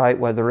shared, right,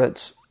 whether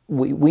it's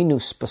we knew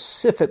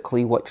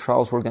specifically what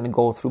trials we're going to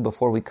go through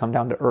before we come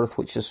down to earth,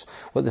 which is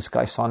what this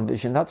guy saw in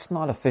vision. That's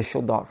not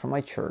official doctrine of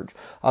my church,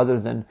 other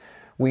than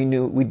we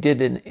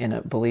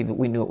believe that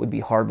we knew it would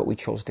be hard, but we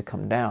chose to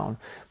come down.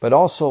 But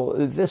also,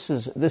 this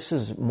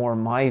is more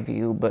my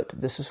view, but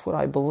this is what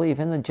I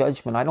believe. In the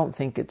judgment, I don't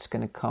think it's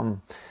going to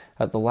come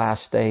at the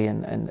last day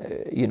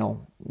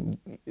and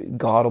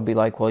God will be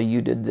like, well,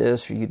 you did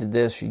this, or you did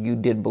this, or you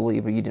did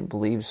believe, or you didn't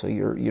believe, so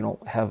you're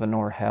heaven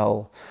or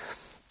hell.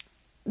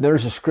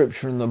 There's a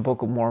scripture in the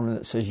Book of Mormon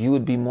that says you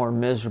would be more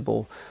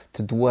miserable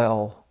to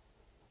dwell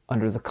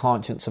under the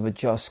conscience of a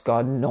just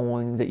God,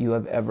 knowing that you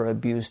have ever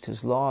abused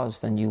His laws,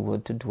 than you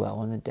would to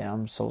dwell in the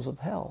damned souls of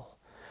hell.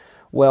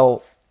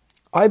 Well,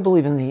 I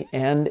believe in the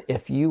end,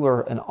 if you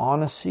are an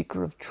honest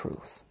seeker of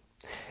truth,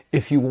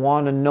 if you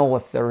want to know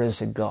if there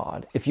is a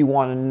God, if you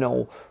want to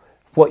know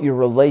what your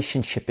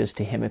relationship is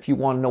to him, if you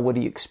want to know what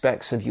he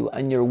expects of you,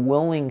 and you're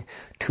willing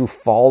to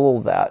follow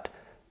that,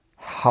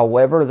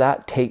 however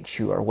that takes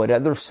you, or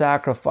whatever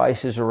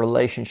sacrifices or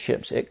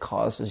relationships it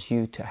causes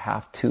you to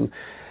have to,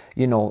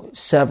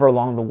 sever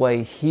along the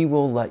way, he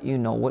will let you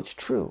know what's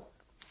true.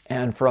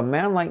 And for a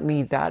man like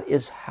me, that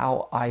is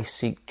how I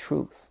seek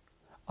truth.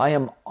 I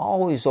am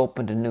always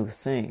open to new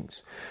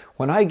things.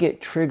 When I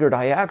get triggered,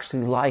 I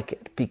actually like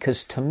it,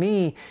 because to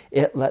me,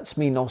 it lets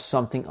me know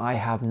something I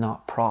have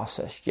not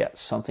processed yet,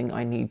 something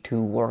I need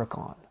to work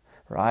on,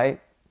 right?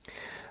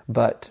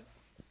 But,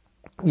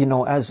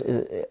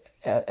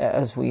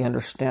 as we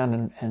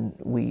understand and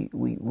we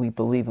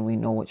believe and we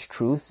know what's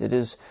truth, it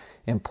is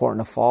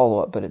important to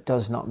follow it, but it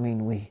does not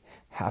mean we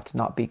have to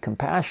not be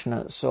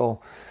compassionate.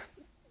 So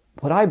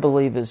what I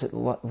believe is that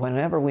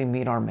whenever we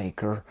meet our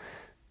Maker,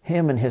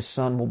 him and his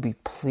Son will be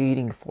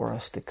pleading for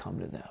us to come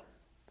to them.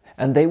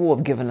 And they will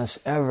have given us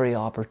every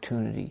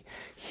opportunity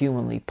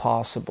humanly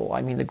possible.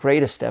 I mean, the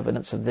greatest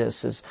evidence of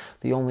this is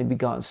the only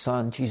begotten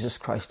Son, Jesus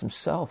Christ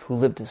himself, who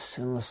lived a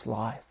sinless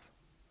life,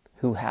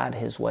 who had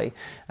his way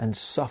and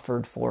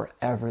suffered for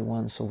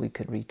everyone so we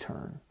could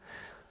return.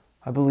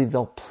 I believe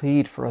they'll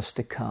plead for us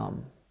to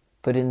come.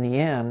 But in the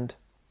end,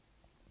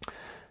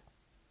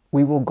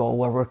 we will go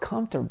where we're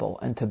comfortable.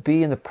 And to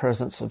be in the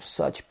presence of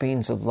such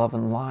beings of love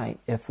and light,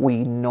 if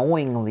we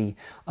knowingly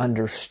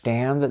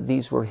understand that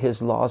these were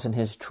his laws and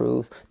his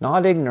truth,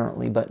 not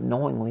ignorantly, but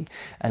knowingly,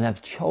 and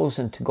have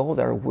chosen to go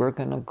there, we're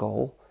going to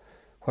go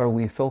where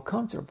we feel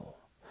comfortable.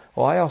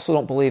 Well, I also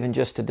don't believe in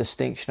just a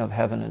distinction of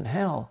heaven and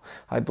hell.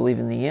 I believe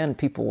in the end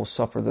people will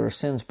suffer their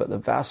sins, but the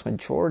vast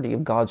majority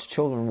of God's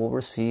children will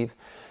receive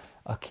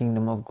a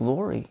kingdom of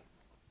glory.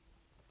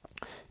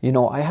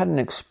 I had an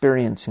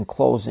experience in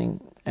closing,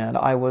 and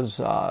I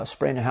was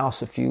spraying a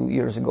house a few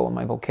years ago on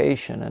my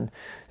vocation, and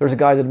there's a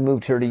guy that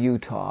moved here to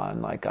Utah,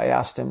 and I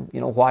asked him,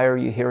 why are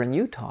you here in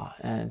Utah?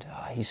 And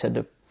he said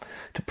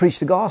to preach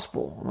the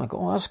gospel. I'm like,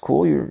 oh, that's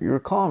cool, you're a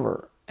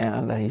convert.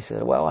 And he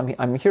said, well,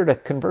 I'm here to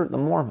convert the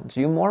Mormons.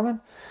 Are you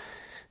Mormon?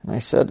 And I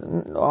said,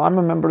 no, I'm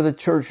a member of the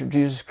Church of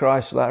Jesus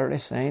Christ of Latter-day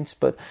Saints,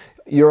 but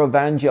you're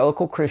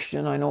evangelical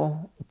Christian. I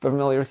know,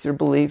 familiar with your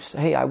beliefs.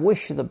 Hey, I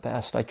wish you the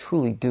best. I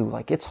truly do.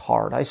 It's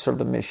hard. I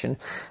served a mission,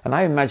 and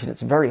I imagine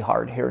it's very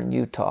hard here in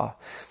Utah.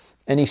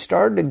 And he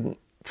started to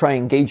try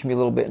and engage me a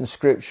little bit in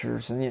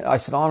scriptures. And I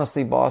said,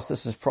 honestly, boss,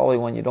 this is probably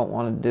one you don't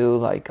want to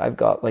do. I've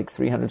got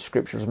 300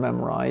 scriptures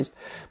memorized.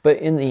 But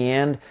in the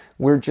end,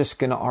 we're just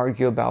going to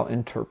argue about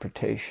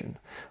interpretation.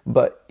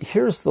 But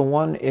here's the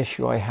one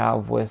issue I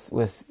have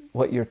with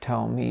what you're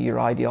telling me, your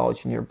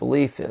ideology and your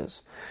belief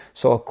is.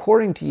 So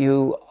according to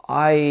you,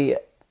 I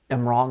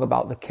am wrong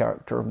about the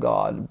character of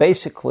God.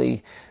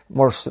 Basically,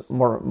 more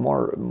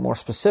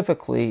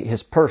specifically,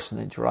 his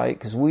personage, right?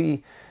 Because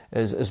we,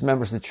 as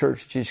members of the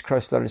Church of Jesus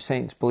Christ of Latter-day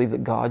Saints, believe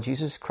that God,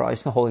 Jesus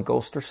Christ, and the Holy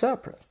Ghost are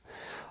separate.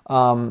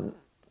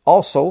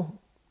 Also,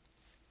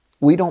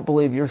 we don't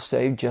believe you're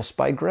saved just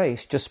by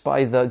grace, just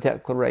by the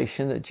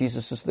declaration that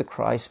Jesus is the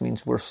Christ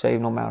means we're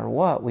saved no matter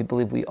what. We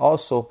believe we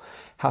also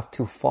have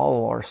to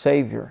follow our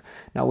Savior.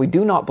 Now, we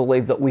do not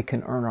believe that we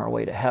can earn our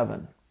way to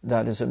heaven.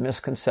 That is a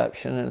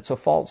misconception, and it's a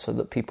falsehood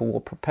that people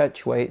will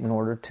perpetuate in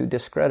order to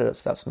discredit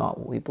us. That's not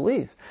what we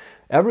believe.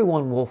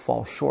 Everyone will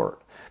fall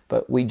short,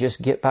 but we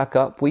just get back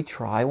up. We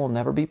try. We'll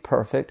never be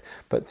perfect,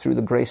 but through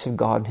the grace of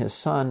God and his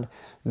Son,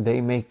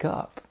 they make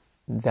up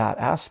that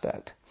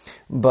aspect.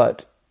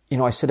 But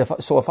I said,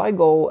 if I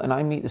go and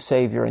I meet the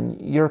Savior and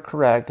you're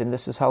correct and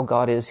this is how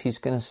God is, he's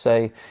going to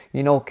say,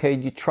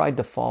 Cade, you tried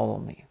to follow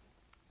me.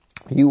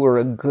 You were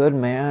a good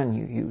man.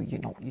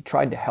 You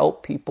tried to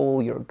help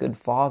people. You're a good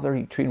father.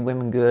 You treated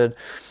women good.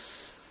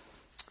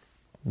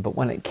 But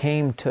when it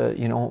came to,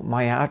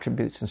 my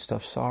attributes and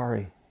stuff,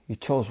 sorry, you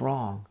chose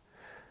wrong.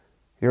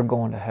 You're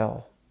going to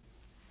hell.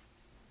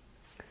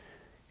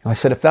 I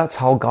said, if that's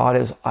how God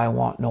is, I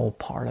want no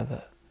part of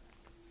it.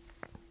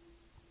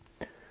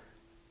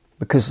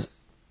 Because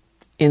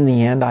in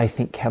the end, I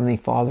think Heavenly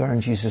Father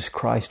and Jesus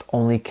Christ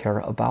only care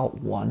about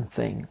one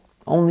thing.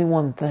 Only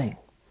one thing.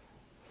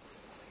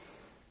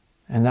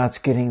 And that's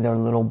getting their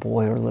little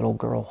boy or little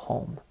girl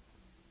home.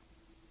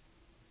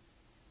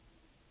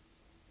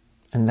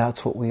 And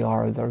that's what we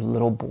are. They're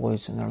little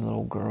boys and they're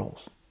little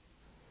girls.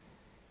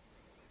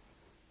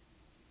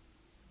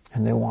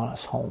 And they want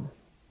us home.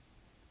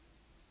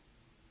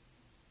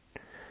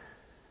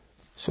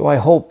 So I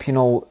hope,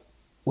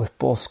 with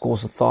both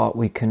schools of thought,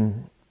 we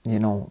can,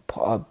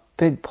 a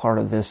big part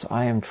of this,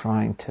 I am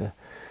trying to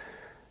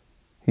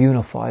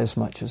unify as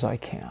much as I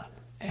can.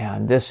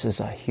 And this is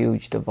a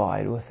huge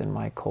divide within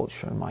my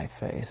culture and my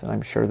faith. And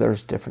I'm sure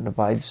there's different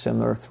divides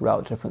similar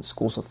throughout different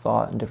schools of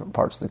thought in different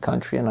parts of the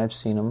country, and I've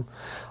seen them.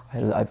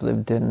 I've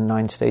lived in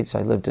 9 states.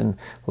 I lived in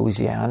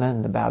Louisiana,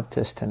 and the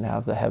Baptists tend to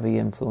have the heavy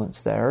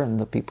influence there, and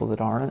the people that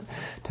aren't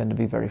tend to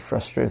be very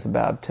frustrated with the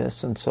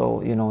Baptists. And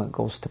so, it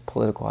goes to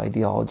political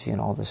ideology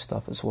and all this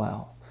stuff as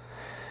well.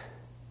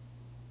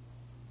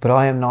 But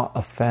I am not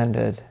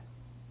offended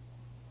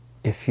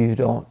if you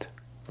don't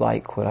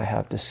like what I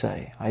have to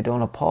say. I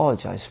don't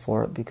apologize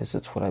for it because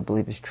it's what I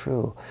believe is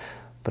true.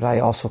 but I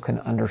also can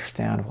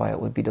understand why it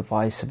would be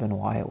divisive and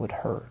why it would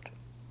hurt.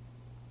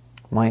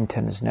 My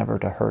intent is never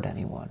to hurt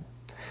anyone.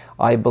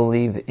 I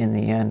believe in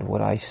the end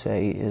what I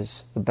say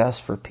is the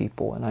best for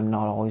people, and I'm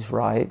not always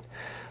right,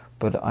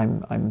 but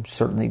I'm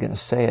certainly going to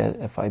say it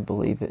if I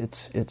believe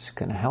it's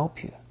going to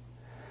help you.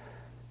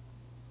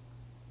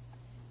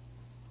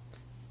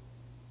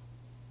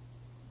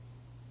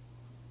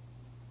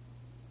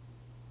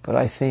 But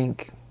I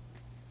think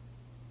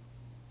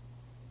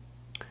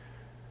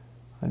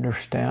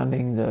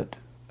understanding that,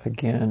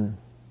 again,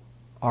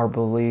 our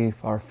belief,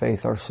 our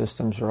faith, our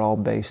systems are all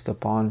based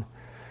upon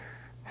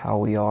how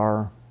we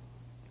are,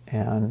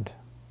 and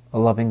a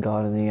loving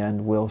God in the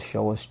end will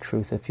show us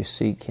truth if you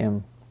seek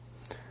Him.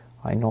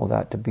 I know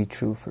that to be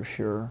true for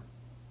sure.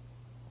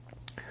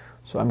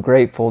 So I'm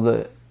grateful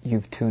that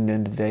you've tuned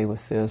in today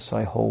with this.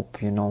 I hope,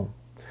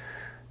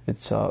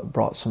 it's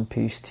brought some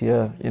peace to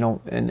you,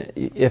 and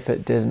if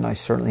it did, and I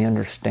certainly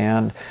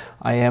understand,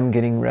 I am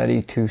getting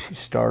ready to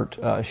start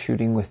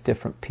shooting with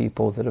different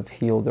people that have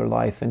healed their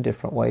life in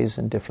different ways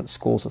in different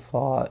schools of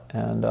thought,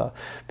 and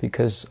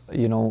because,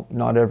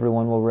 not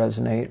everyone will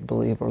resonate,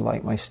 believe, or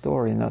like my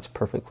story, and that's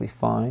perfectly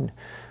fine,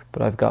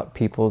 but I've got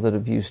people that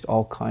have used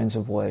all kinds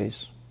of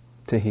ways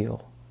to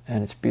heal,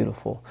 and it's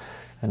beautiful.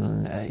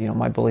 And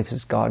my belief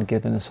is God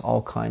given us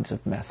all kinds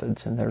of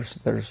methods, and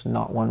there's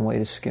not one way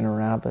to skin a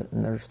rabbit,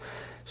 and there's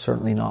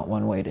certainly not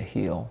one way to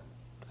heal.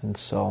 And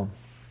so,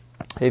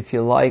 if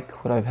you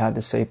like what I've had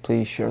to say,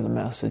 please share the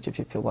message. If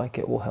you feel like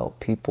it will help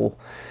people,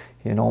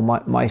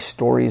 my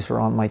stories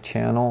are on my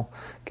channel,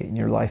 Getting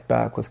Your Life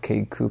Back with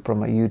Cade Cooper, on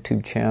my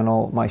YouTube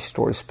channel. My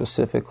stories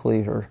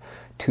specifically are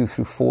 2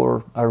 through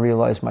 4. I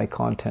realize my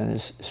content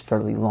is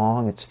fairly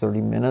long. It's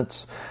 30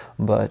 minutes,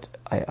 but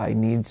I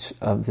need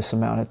this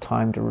amount of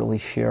time to really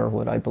share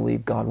what I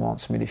believe God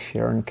wants me to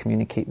share and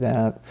communicate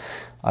that.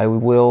 I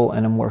will,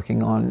 and I'm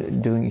working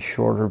on doing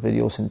shorter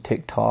videos in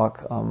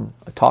TikTok,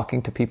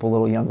 talking to people a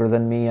little younger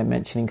than me. I'm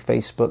mentioning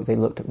Facebook. They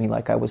looked at me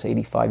like I was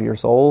 85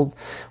 years old.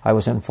 I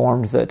was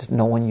informed that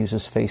no one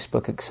uses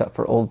Facebook except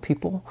for old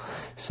people.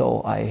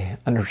 So I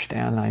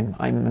understand I'm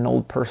an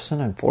old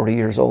person. I'm 40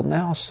 years old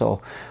now.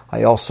 So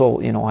I also,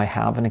 I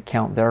have an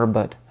account there,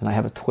 and I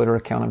have a Twitter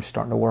account I'm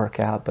starting to work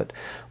at. But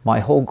my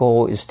whole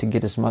goal is to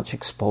get as much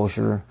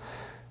exposure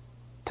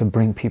to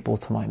bring people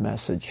to my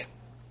message.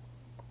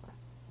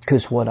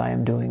 Because what I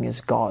am doing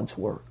is God's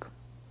work,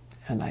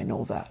 and I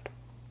know that.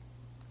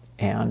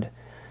 And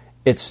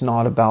it's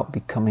not about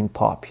becoming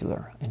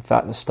popular. In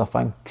fact, the stuff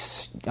I'm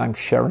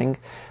sharing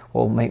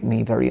will make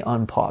me very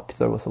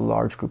unpopular with a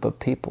large group of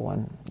people,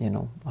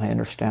 and I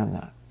understand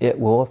that. It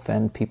will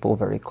offend people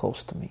very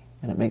close to me,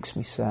 and it makes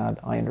me sad.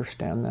 I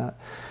understand that,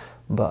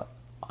 but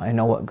I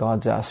know what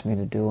God's asked me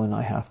to do, and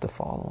I have to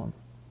follow Him.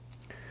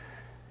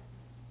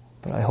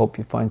 But I hope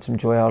you find some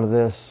joy out of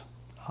this.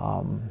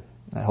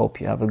 I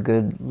hope you have a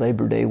good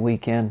Labor Day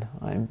weekend.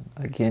 I'm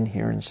again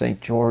here in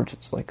St. George.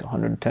 It's like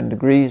 110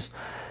 degrees,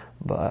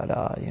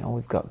 but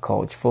we've got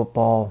college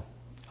football.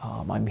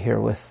 I'm here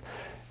with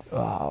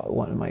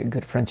one of my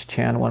good friends,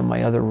 Chan. One of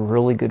my other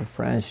really good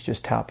friends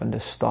just happened to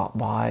stop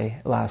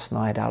by last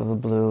night out of the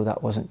blue.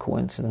 That wasn't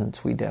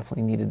coincidence. We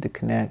definitely needed to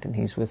connect, and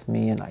he's with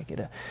me, and I get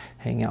to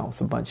hang out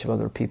with a bunch of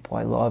other people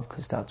I love,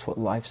 because that's what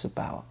life's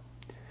about.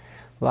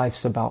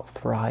 Life's about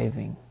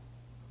thriving,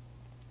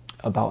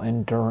 about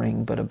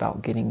enduring, but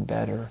about getting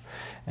better,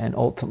 and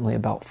ultimately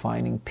about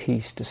finding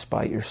peace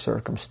despite your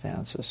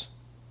circumstances.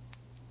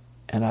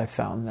 And I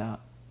found that.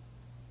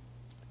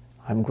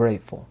 I'm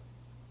grateful.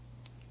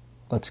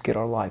 Let's get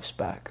our lives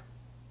back.